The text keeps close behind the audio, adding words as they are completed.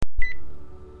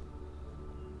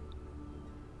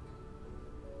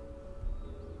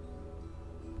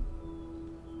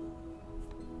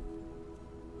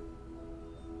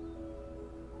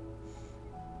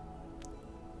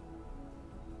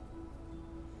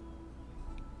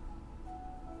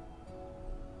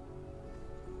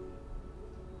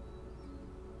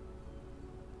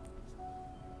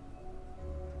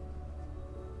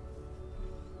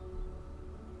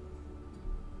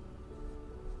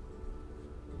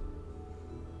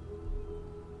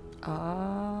Ah.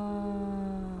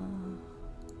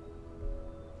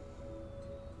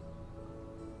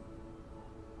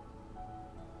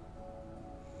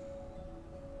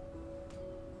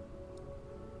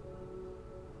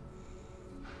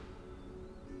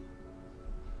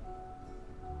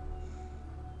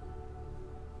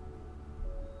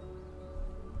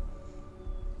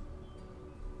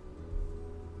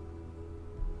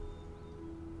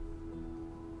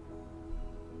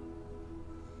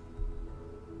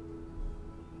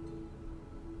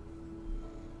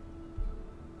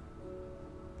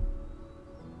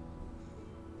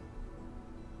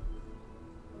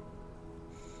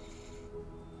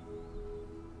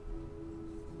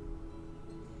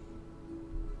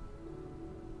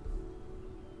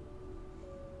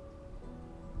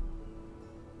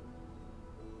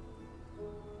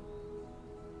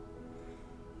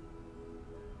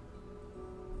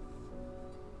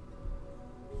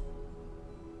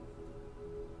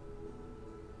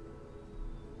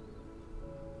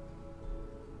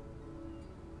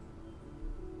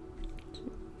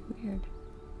 Weird.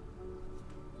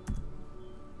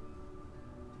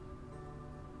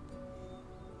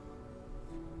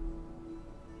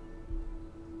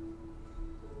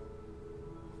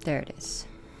 There it is.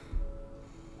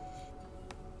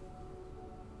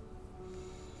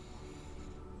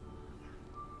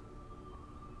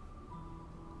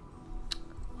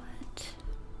 What?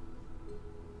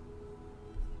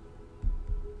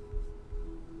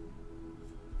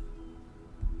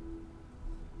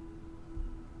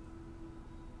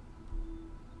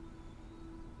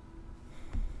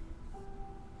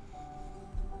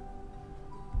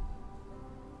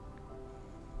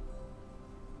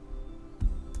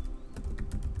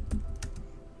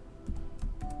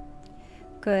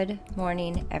 Good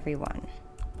morning, everyone.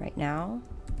 Right now,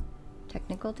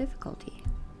 technical difficulty.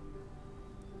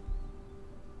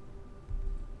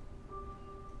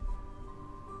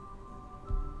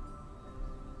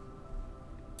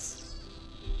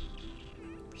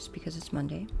 Just because it's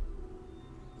Monday.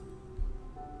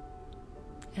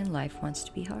 And life wants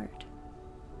to be hard.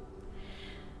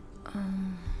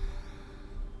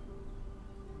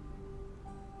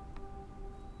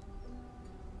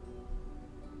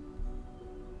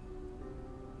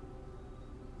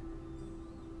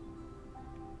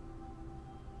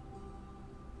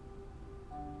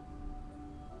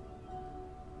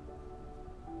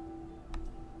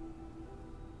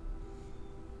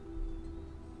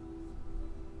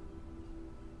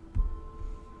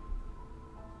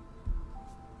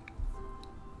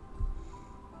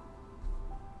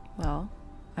 Well,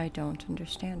 I don't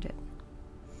understand it.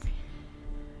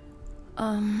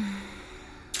 I'm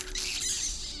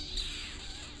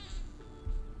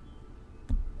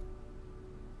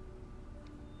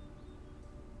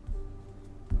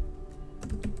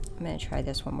going to try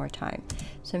this one more time.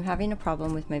 So I'm having a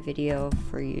problem with my video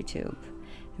for YouTube.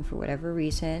 And for whatever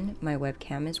reason, my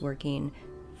webcam is working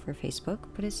for Facebook,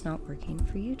 but it's not working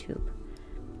for YouTube.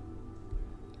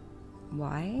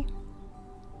 Why?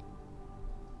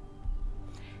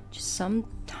 Just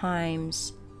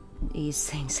sometimes these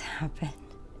things happen,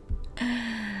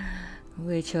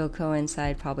 which will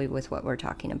coincide probably with what we're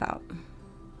talking about.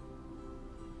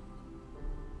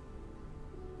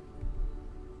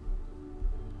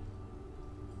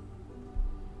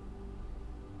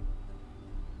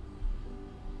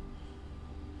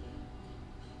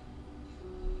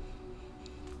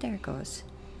 There it goes.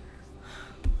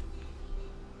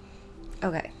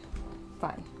 Okay,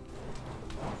 fine.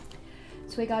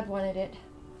 That's the way God wanted it.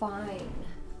 Fine.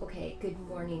 Okay, good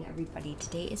morning, everybody.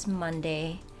 Today is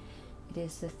Monday. It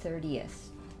is the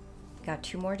 30th. Got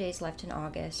 2 more days left in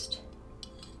August.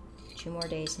 2 more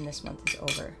days and this month is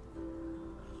over.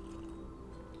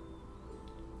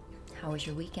 How was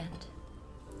your weekend?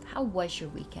 How was your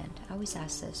weekend? I always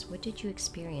ask this. What did you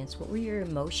experience? What were your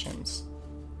emotions?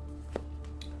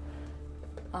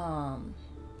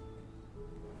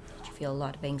 Did you feel a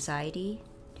lot of anxiety?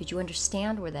 Did you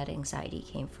understand where that anxiety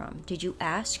came from? Did you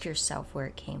ask yourself where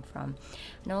it came from?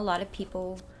 I know a lot of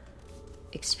people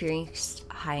experienced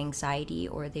high anxiety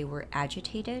or they were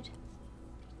agitated.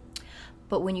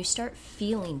 But when you start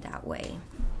feeling that way,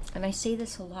 and I say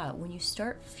this a lot, when you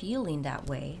start feeling that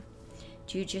way,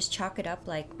 do you just chalk it up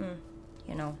like,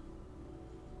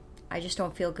 I just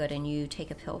don't feel good and you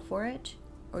take a pill for it?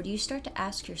 Or do you start to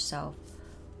ask yourself,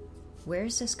 where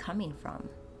is this coming from?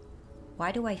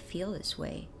 Why do I feel this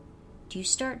way? Do you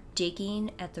start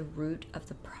digging at the root of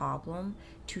the problem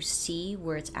to see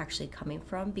where it's actually coming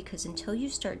from? Because until you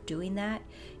start doing that,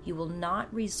 you will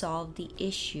not resolve the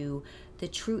issue, the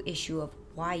true issue of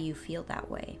why you feel that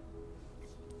way.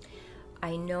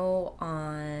 I know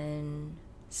on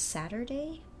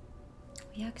Saturday.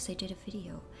 Yeah, because I did a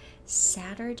video.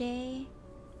 Saturday,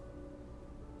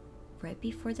 right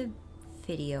before the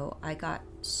video, I got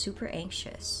super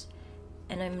anxious.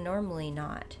 And I'm normally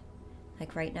not.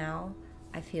 Like right now,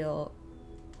 I feel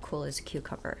cool as a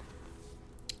cucumber.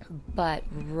 But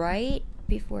right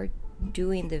before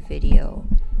doing the video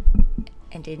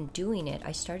and in doing it,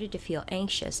 I started to feel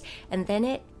anxious. And then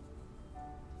it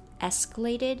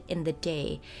escalated in the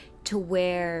day to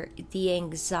where the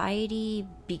anxiety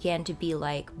began to be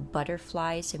like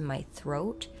butterflies in my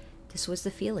throat. This was the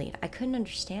feeling. I couldn't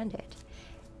understand it.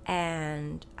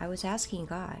 And I was asking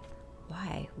God,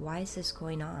 why? Why is this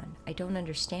going on? I don't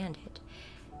understand it.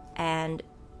 And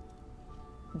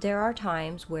there are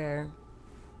times where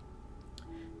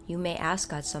you may ask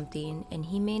God something and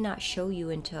He may not show you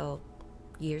until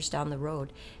years down the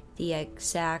road the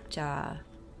exact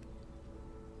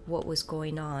what was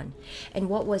going on. And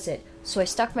what was it? So I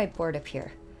stuck my board up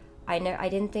here. I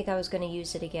didn't think I was going to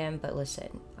use it again, but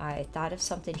listen, I thought of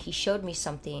something. He showed me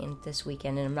something this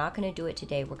weekend, and I'm not going to do it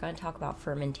today. We're going to talk about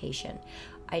fermentation.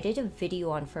 I did a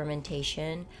video on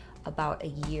fermentation about a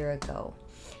year ago,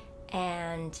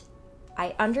 and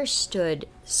I understood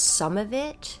some of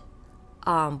it,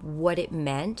 what it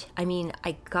meant. I mean,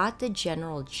 I got the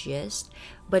general gist,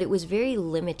 but it was very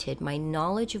limited. My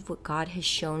knowledge of what God has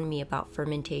shown me about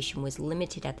fermentation was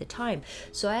limited at the time.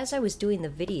 So as I was doing the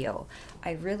video,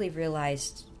 I really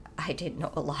realized I didn't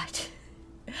know a lot.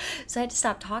 So I had to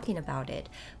stop talking about it.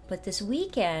 But this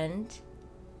weekend,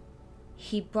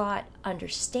 He brought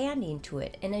understanding to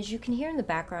it. And as you can hear in the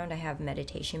background, I have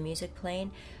meditation music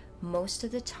playing. Most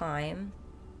of the time,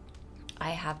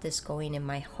 I have this going in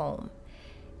my home.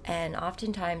 And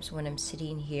oftentimes when I'm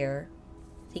sitting here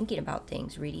thinking about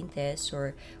things, reading this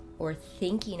or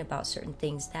thinking about certain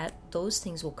things, that those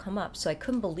things will come up. So I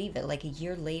couldn't believe it. Like a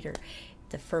year later,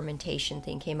 the fermentation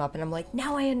thing came up and I'm like,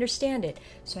 now I understand it.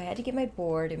 So I had to get my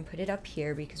board and put it up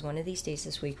here because one of these days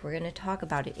this week we're going to talk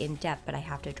about it in depth, but I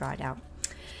have to draw it out.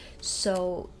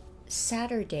 So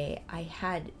Saturday I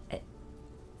had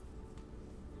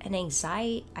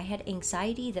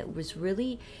anxiety that was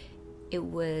really, it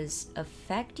was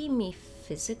affecting me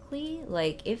physically.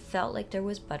 Like it felt like there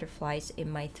was butterflies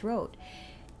in my throat,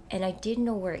 and I didn't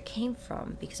know where it came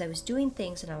from because I was doing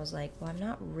things and I was like, well, I'm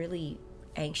not really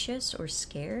anxious or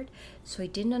scared, so I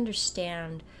didn't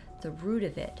understand the root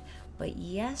of it. But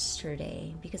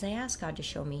yesterday, because I asked God to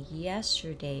show me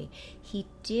yesterday, He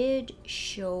did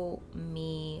show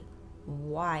me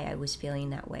why I was feeling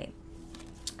that way.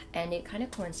 And it kind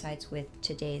of coincides with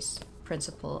today's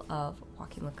principle of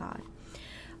walking with God.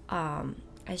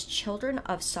 As children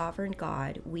of sovereign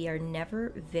God, we are never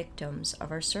victims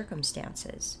of our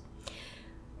circumstances.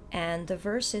 And the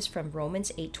verse is from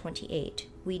Romans 8:28.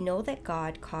 We know that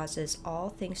God causes all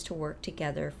things to work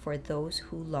together for those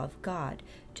who love God,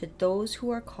 to those who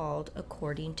are called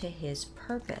according to His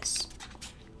purpose.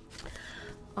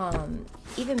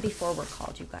 Even before we're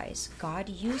called, you guys, God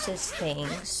uses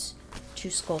things to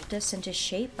sculpt us and to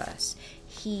shape us.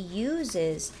 He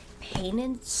uses pain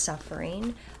and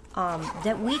suffering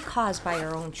that we cause by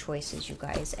our own choices, you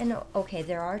guys. And okay,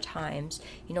 there are times,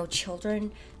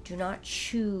 children do not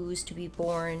choose to be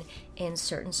born in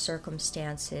certain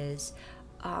circumstances,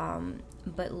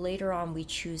 but later on we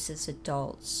choose as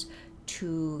adults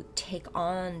to take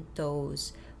on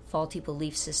those faulty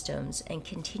belief systems and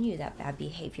continue that bad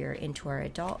behavior into our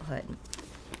adulthood.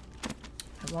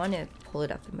 I want to pull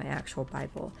it up in my actual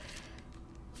Bible.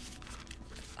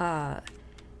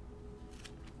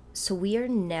 So we are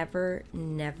never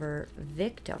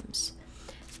victims.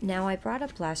 Now, I brought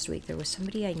up last week, there was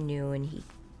somebody I knew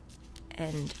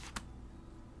and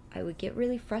I would get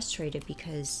really frustrated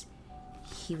because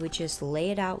he would just lay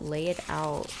it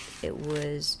out. It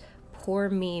was poor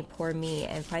me.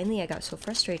 And finally I got so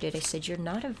frustrated, I said, you're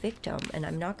not a victim and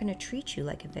I'm not going to treat you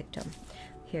like a victim.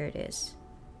 Here it is.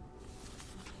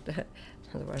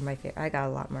 One of my favorite. I got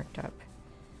a lot marked up.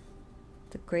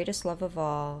 The greatest love of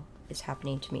all is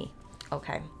happening to me.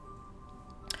 Okay.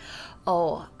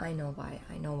 Oh, I know why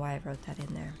I wrote that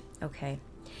in there. Okay.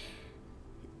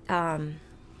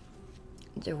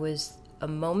 There was a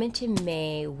moment in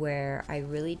May where I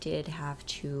really did have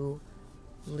to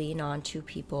lean on to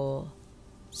people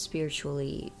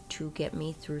spiritually to get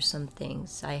me through some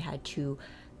things. I had to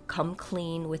come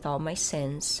clean with all my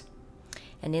sins.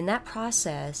 And in that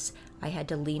process, I had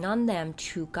to lean on them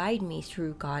to guide me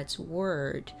through God's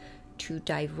word, to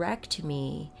direct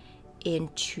me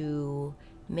into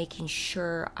making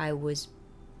sure I was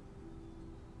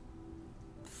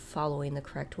following the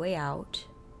correct way out,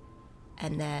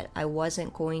 and that I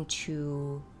wasn't going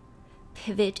to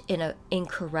pivot in an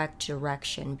incorrect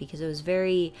direction because it was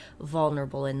very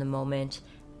vulnerable in the moment.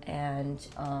 And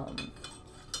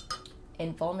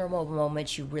in vulnerable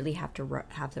moments, you really have to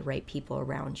have the right people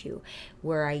around you.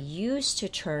 Where I used to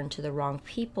turn to the wrong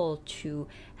people to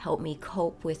help me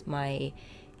cope with my,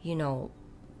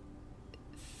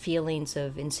 feelings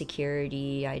of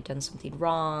insecurity, I'd done something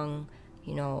wrong,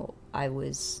 I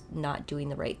was not doing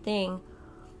the right thing.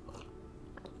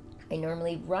 I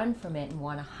normally run from it and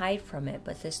want to hide from it,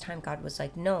 but this time God was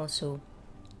like, no. So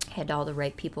I had all the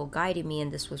right people guiding me,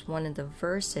 and this was one of the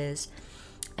verses,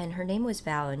 and her name was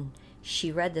Val, and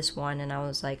she read this one, and I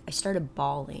was like, I started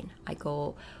bawling. I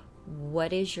go,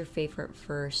 what is your favorite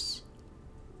verse?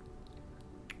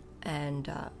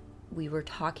 And we were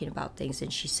talking about things,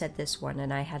 and she said this one,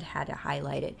 and I had it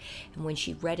highlighted. And when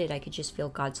she read it, I could just feel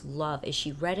God's love. As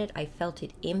she read it, I felt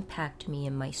it impact me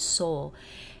in my soul.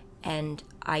 And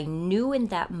I knew in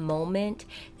that moment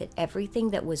that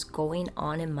everything that was going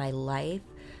on in my life,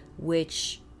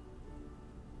 which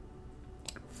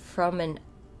from an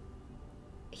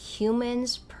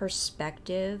human's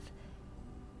perspective,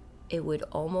 it would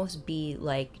almost be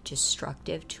like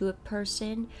destructive to a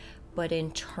person, but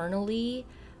internally,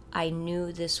 I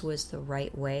knew this was the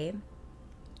right way.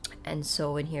 And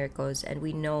so, and here it goes, and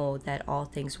we know that all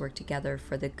things work together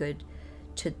for the good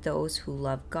to those who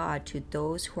love God, to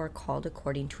those who are called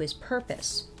according to his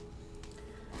purpose.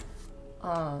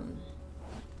 And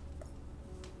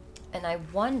I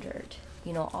wondered,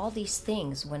 all these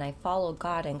things, when I followed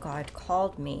God and God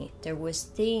called me, there was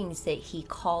things that he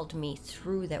called me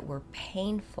through that were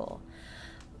painful,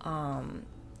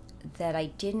 that I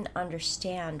didn't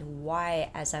understand why,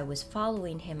 as I was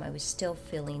following him, I was still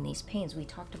feeling these pains. We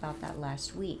talked about that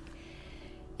last week,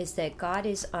 is that God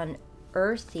is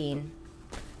unearthing.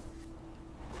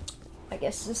 I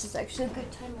guess this is actually a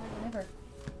good time more than ever.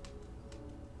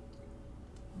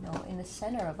 In the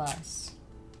center of us.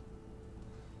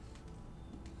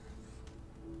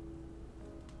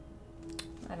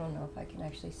 I don't know if I can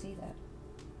actually see that.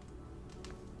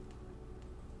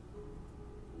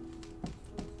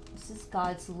 This is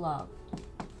God's love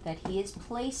that he has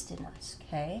placed in us,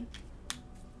 okay?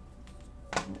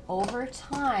 And over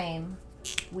time,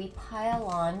 we pile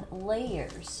on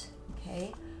layers,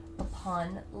 okay?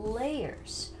 Upon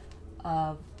layers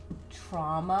of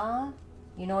trauma.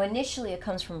 Initially it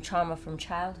comes from trauma from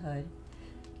childhood.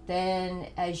 Then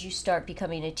as you start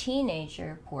becoming a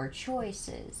teenager, poor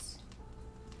choices,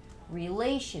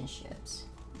 relationships,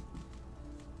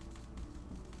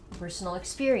 personal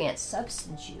experience,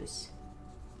 substance use,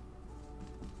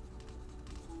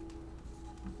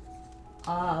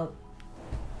 poor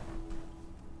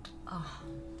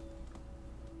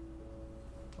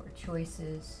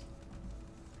choices,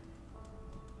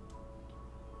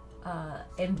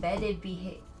 embedded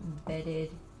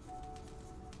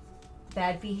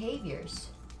bad behaviors.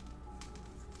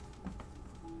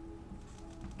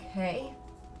 Okay?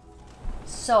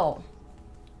 So,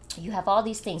 you have all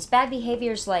these things. Bad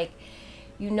behaviors, like,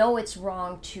 it's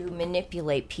wrong to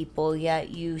manipulate people, yet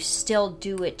you still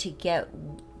do it to get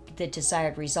the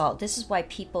desired result. This is why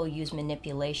people use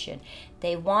manipulation.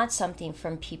 They want something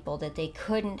from people that they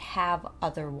couldn't have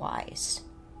otherwise.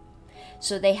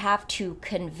 So they have to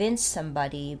convince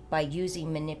somebody by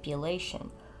using manipulation.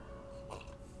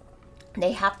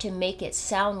 They have to make it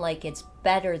sound like it's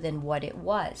better than what it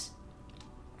was.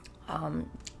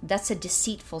 That's a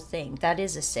deceitful thing. That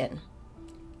is a sin.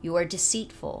 You are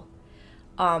deceitful.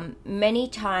 Many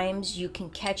times you can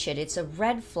catch it. It's a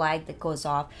red flag that goes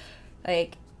off.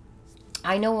 Like,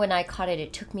 I know when I caught it,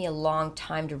 it took me a long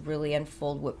time to really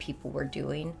unfold what people were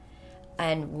doing.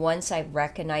 And once I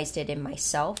recognized it in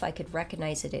myself, I could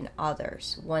recognize it in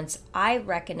others. Once I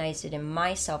recognized it in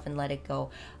myself and let it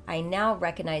go, I now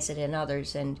recognize it in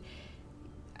others. And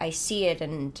I see it,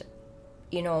 and,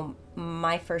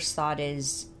 my first thought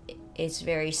is, it's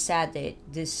very sad that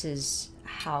this is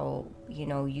how,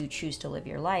 you choose to live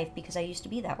your life, because I used to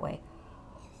be that way.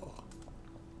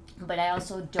 But I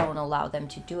also don't allow them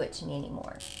to do it to me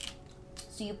anymore.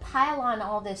 So you pile on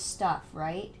all this stuff,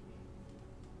 right?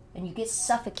 And you get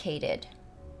suffocated.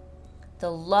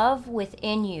 The love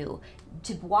within you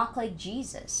to walk like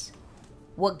Jesus.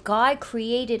 What God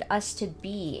created us to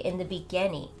be in the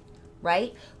beginning,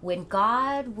 right? When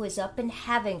God was up in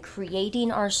heaven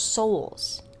creating our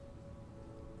souls,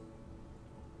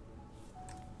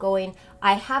 going,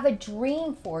 I have a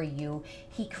dream for you.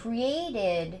 He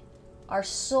created our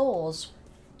souls,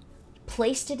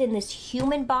 placed it in this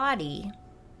human body.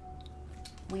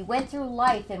 We went through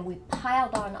life and we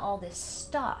piled on all this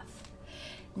stuff.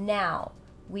 Now,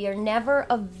 we are never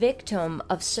a victim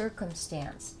of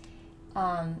circumstance.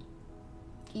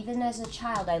 even as a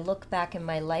child, I look back and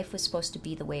my life was supposed to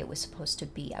be the way it was supposed to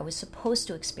be. I was supposed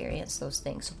to experience those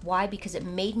things. Why? Because it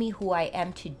made me who I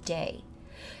am today.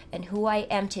 And who I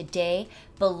am today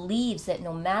believes that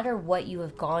no matter what you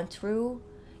have gone through,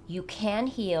 you can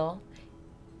heal,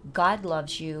 God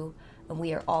loves you, and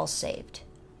we are all saved.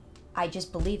 I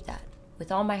just believe that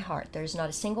with all my heart. There's not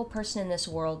a single person in this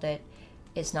world that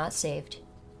is not saved.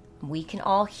 We can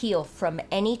all heal from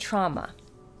any trauma.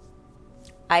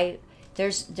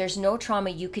 There's no trauma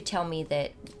you could tell me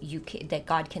that that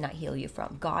God cannot heal you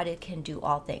from. God can do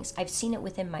all things. I've seen it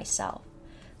within myself,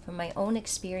 from my own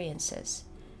experiences.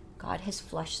 God has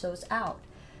flushed those out.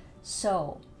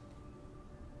 So,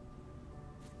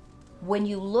 when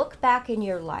you look back in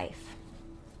your life,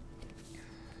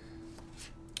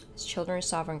 as children of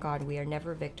sovereign God, we are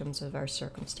never victims of our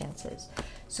circumstances.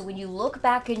 So when you look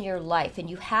back in your life, and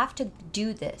you have to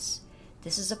do this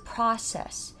is a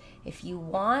process. If you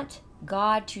want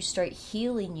God to start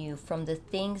healing you from the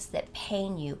things that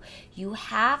pain you, you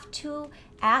have to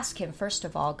ask Him, first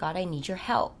of all, God, I need your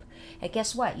help. And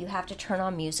guess what? You have to turn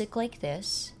on music like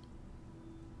this.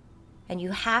 And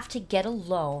you have to get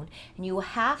alone, and you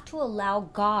have to allow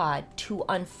God to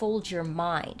unfold your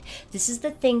mind. This is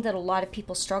the thing that a lot of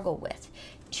people struggle with.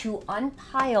 To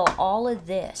unpile all of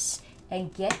this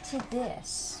and get to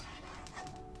this,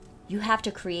 you have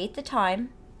to create the time,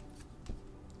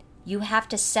 you have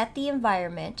to set the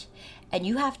environment, and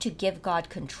you have to give God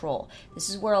control. This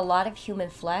is where a lot of human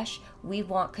flesh, we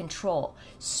want control.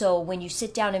 So when you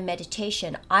sit down in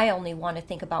meditation, I only want to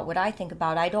think about what I think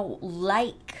about. I don't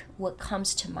like what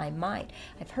comes to my mind.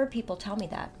 I've heard people tell me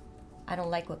that. I don't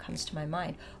like what comes to my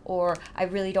mind. Or I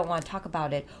really don't want to talk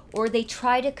about it. Or they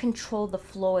try to control the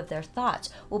flow of their thoughts.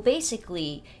 Well,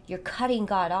 basically, you're cutting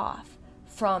God off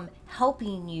from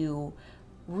helping you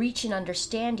reach an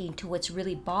understanding to what's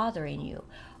really bothering you.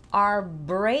 Our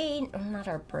brain, not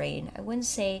our brain, I wouldn't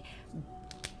say,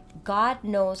 God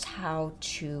knows how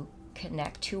to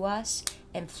connect to us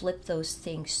and flip those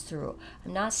things through.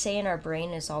 I'm not saying our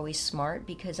brain is always smart,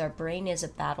 because our brain is a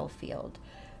battlefield.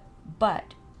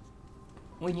 But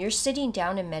when you're sitting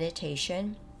down in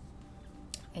meditation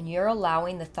and you're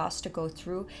allowing the thoughts to go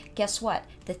through, guess what?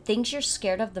 The things you're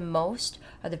scared of the most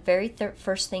are the very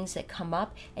first things that come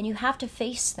up, and you have to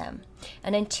face them.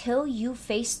 And until you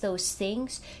face those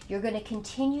things, you're going to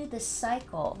continue the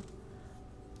cycle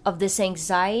of this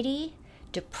anxiety,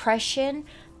 depression,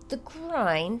 the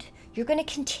grind. You're going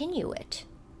to continue it.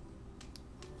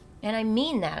 And I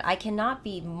mean that. I cannot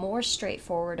be more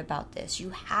straightforward about this.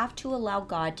 You have to allow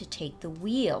God to take the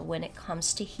wheel when it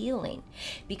comes to healing,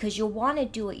 because you'll want to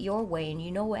do it your way. And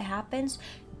you know what happens?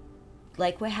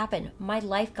 Like what happened? My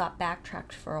life got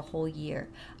backtracked for a whole year.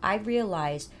 I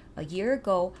realized a year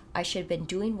ago I should have been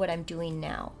doing what I'm doing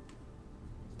now.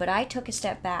 But I took a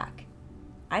step back.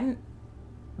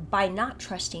 By not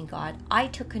trusting God, I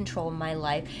took control of my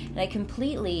life, and I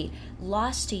completely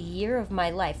lost a year of my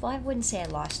life. Well, I wouldn't say I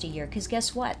lost a year, because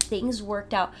guess what? Things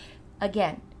worked out.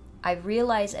 Again, I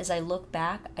realize as I look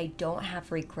back, I don't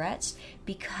have regrets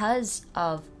because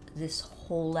of this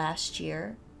whole last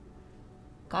year.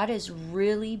 God has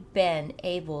really been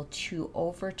able to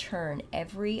overturn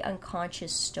every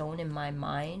unconscious stone in my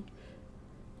mind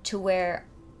to where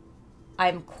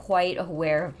I'm quite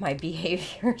aware of my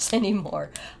behaviors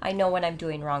anymore. I know when I'm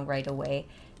doing wrong right away,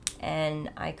 and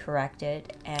I correct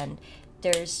it, and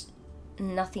there's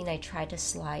nothing I try to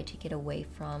slide to get away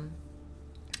from.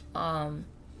 And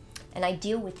I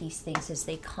deal with these things as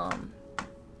they come.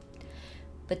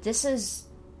 But this is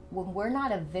when we're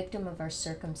not a victim of our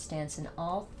circumstance, and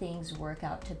all things work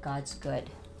out to God's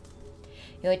good.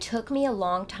 You know, it took me a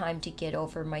long time to get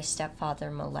over my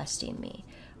stepfather molesting me.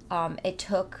 It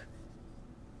took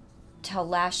till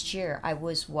last year. I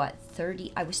was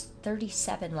 30? I was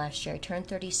 37 last year. I turned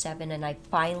 37, and I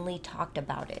finally talked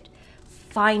about it.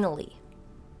 Finally.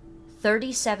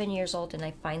 37 years old, and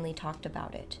I finally talked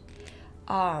about it.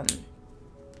 But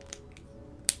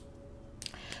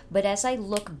as I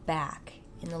look back,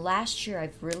 in the last year,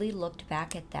 I've really looked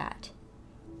back at that,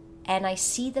 and I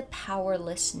see the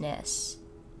powerlessness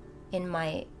in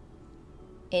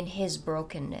his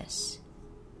brokenness.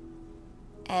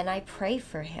 And I pray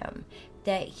for him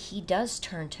that he does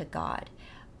turn to God.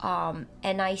 And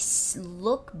I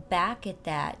look back at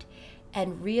that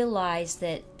and realize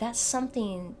that that's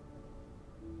something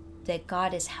that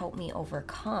God has helped me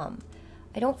overcome.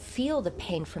 I don't feel the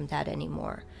pain from that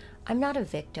anymore. I'm not a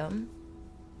victim.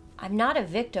 I'm not a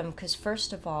victim because,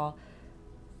 first of all,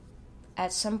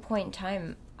 at some point in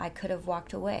time, I could have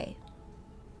walked away.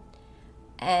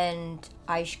 And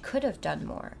I could have done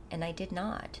more, and I did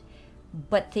not.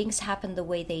 but things happened the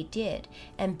way they did.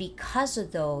 And because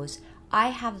of those, I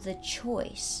have the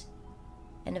choice.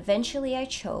 And eventually I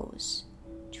chose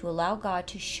to allow God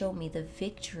to show me the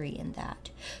victory in that.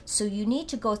 So you need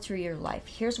to go through your life.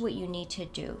 Here's what you need to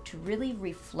do to really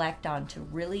reflect on, to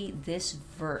really this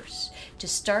verse, to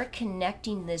start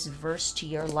connecting this verse to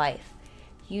your life.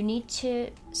 You need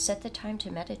to set the time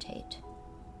to meditate.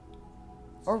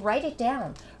 Or write it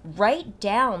down. Write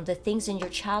down the things in your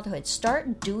childhood.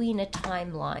 Start doing a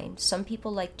timeline. Some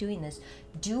people like doing this.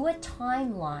 Do a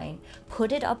timeline.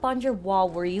 Put it up on your wall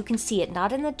where you can see it.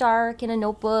 Not in the dark, in a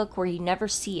notebook where you never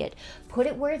see it. Put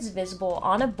it where it's visible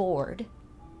on a board.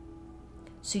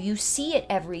 So you see it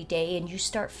every day and you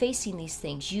start facing these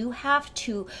things. You have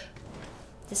to,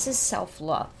 this is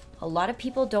self-love. A lot of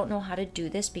people don't know how to do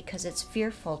this because it's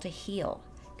fearful to heal.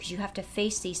 Because you have to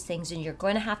face these things and you're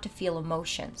going to have to feel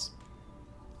emotions.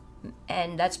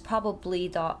 And that's probably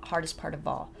the hardest part of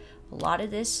all. A lot of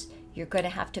this, you're going to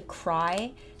have to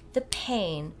cry the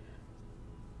pain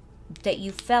that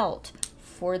you felt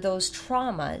for those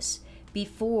traumas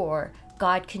before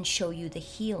God can show you the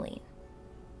healing.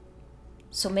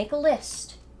 So make a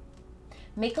list.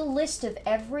 Make a list of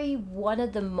every one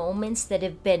of the moments that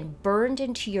have been burned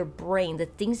into your brain, the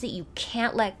things that you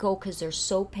can't let go because they're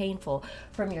so painful,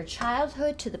 from your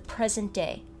childhood to the present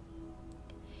day.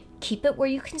 Keep it where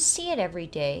you can see it every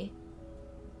day.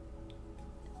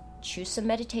 Choose some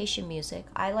meditation music.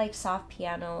 I like soft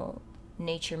piano,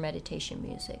 nature meditation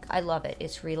music. I love it.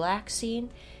 It's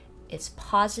relaxing, it's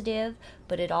positive,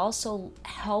 but it also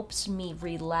helps me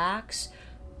relax,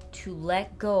 to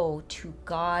let go, to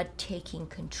God taking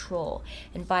control.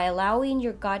 And by allowing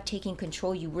your God taking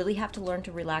control, you really have to learn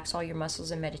to relax all your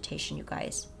muscles in meditation, you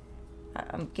guys.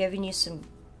 I'm giving you some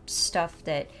stuff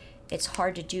that it's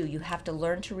hard to do. You have to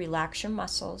learn to relax your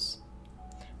muscles,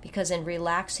 because in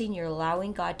relaxing, you're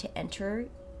allowing God to enter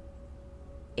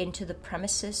into the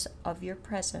premises of your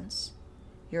presence.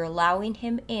 You're allowing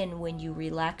Him in when you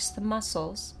relax the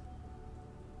muscles.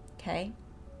 Okay?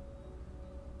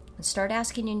 And start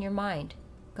asking in your mind,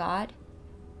 God,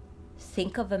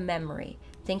 think of a memory.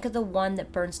 Think of the one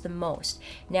that burns the most.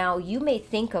 Now, you may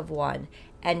think of one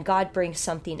and God brings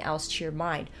something else to your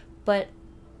mind, but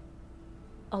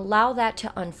allow that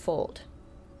to unfold.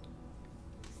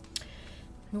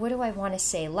 And what do I want to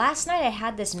say? Last night I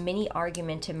had this mini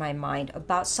argument in my mind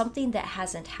about something that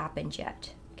hasn't happened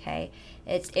yet. Okay,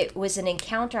 it was an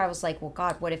encounter. I was like, well,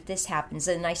 God, what if this happens?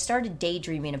 And I started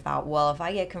daydreaming about, well, if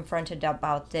I get confronted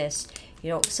about this,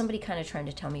 somebody kind of trying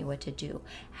to tell me what to do,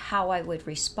 how I would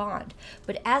respond.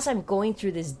 But as I'm going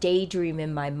through this daydream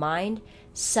in my mind,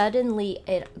 suddenly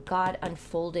God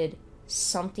unfolded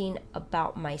something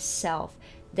about myself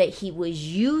that He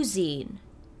was using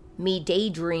me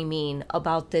daydreaming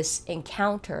about this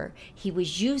encounter. He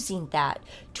was using that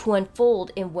to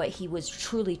unfold in what He was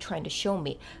truly trying to show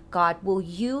me. God will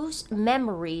use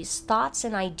memories, thoughts,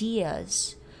 and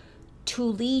ideas to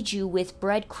lead you with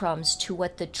breadcrumbs to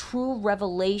what the true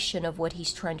revelation of what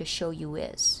He's trying to show you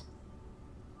is.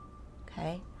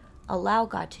 Okay? Allow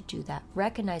God to do that.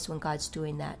 Recognize when God's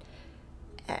doing that.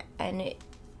 And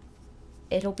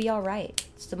it'll be all right.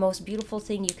 It's the most beautiful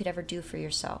thing you could ever do for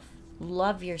yourself.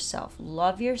 Love yourself.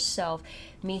 Love yourself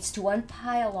means to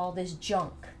unpile all this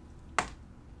junk.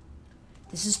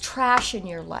 This is trash in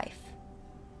your life.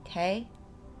 Okay?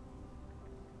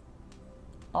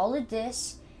 All of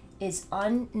this is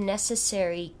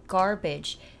unnecessary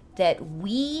garbage that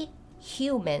we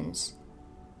humans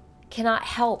cannot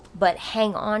help but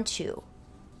hang on to.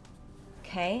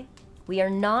 Okay? We are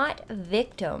not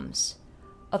victims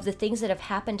of the things that have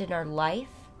happened in our life,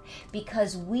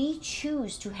 because we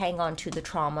choose to hang on to the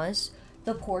traumas,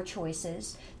 the poor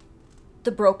choices,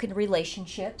 the broken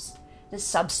relationships, the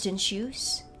substance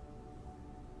use,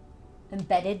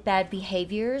 embedded bad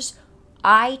behaviors.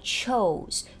 I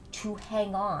chose to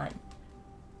hang on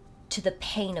to the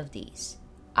pain of these.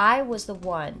 I was the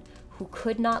one who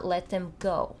could not let them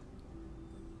go.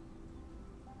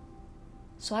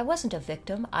 So I wasn't a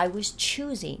victim. I was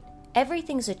choosing.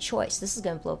 Everything's a choice. This is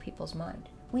going to blow people's mind.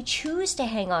 We choose to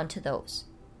hang on to those.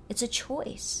 It's a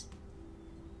choice.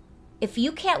 If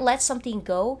you can't let something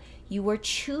go, you are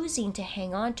choosing to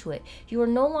hang on to it. You are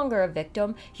no longer a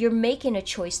victim. You're making a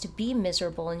choice to be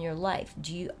miserable in your life.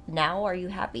 Are you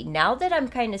happy? Now that I'm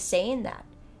kind of saying that,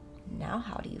 now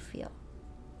how do you feel?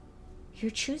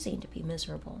 You're choosing to be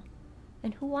miserable.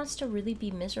 And who wants to really be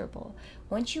miserable?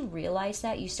 Once you realize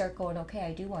that, you start going, okay,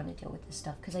 I do want to deal with this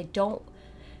stuff because I don't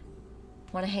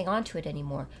want to hang on to it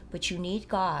anymore. But you need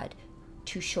God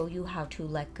to show you how to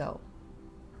let go,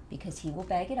 because He will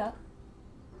bag it up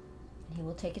and He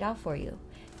will take it out for you.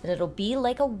 And it'll be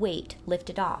like a weight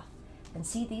lifted off. And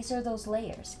see, these are those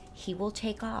layers. He will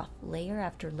take off layer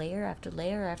after layer after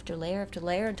layer after layer after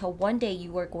layer until one day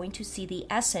you are going to see the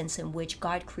essence in which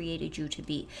God created you to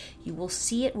be. You will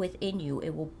see it within you.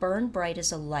 It will burn bright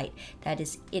as a light that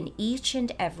is in each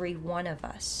and every one of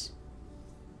us.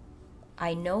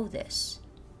 I know this.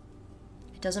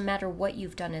 It doesn't matter what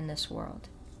you've done in this world.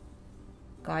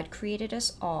 God created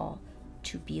us all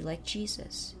to be like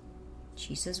Jesus.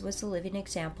 Jesus was the living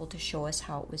example to show us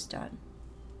how it was done.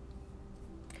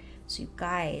 So you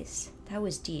guys, that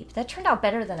was deep. That turned out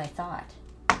better than I thought.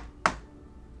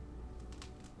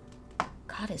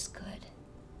 God is good.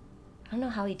 I don't know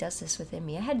how he does this within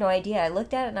me. I had no idea. I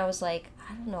looked at it and I was like,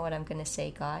 I don't know what I'm going to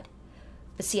say, God.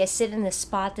 But see, I sit in this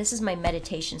spot. This is my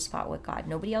meditation spot with God.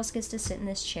 Nobody else gets to sit in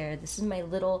this chair. This is my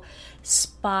little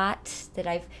spot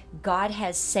that God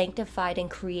has sanctified and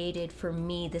created for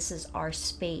me. This is our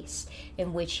space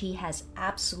in which he has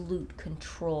absolute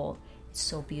control. It's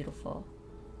so beautiful.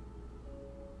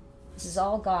 This is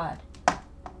all God.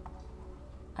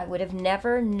 I would have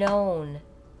never known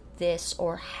this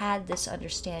or had this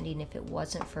understanding if it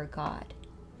wasn't for God.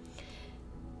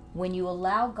 When you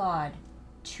allow God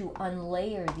to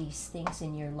unlayer these things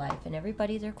in your life, and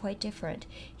everybody, they're quite different,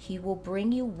 he will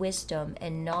bring you wisdom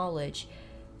and knowledge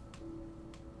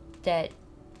that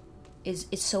is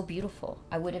so beautiful.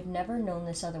 I would have never known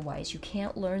this otherwise. You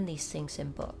can't learn these things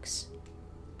in books.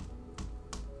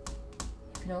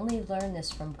 You can only learn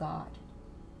this from God.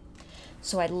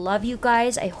 So I love you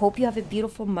guys. I hope you have a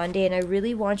beautiful Monday, and I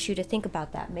really want you to think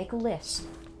about that. Make a list.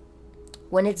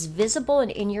 When it's visible and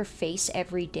in your face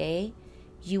every day,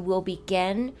 you will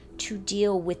begin to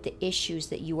deal with the issues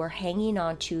that you are hanging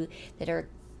on to that are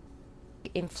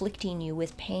inflicting you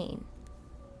with pain.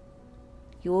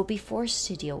 You will be forced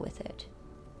to deal with it.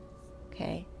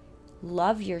 Okay?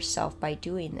 Love yourself by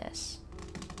doing this.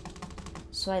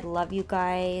 So I love you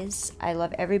guys. I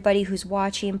love everybody who's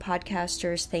watching,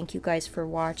 podcasters. Thank you guys for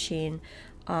watching.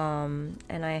 And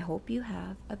I hope you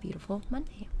have a beautiful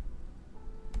Monday.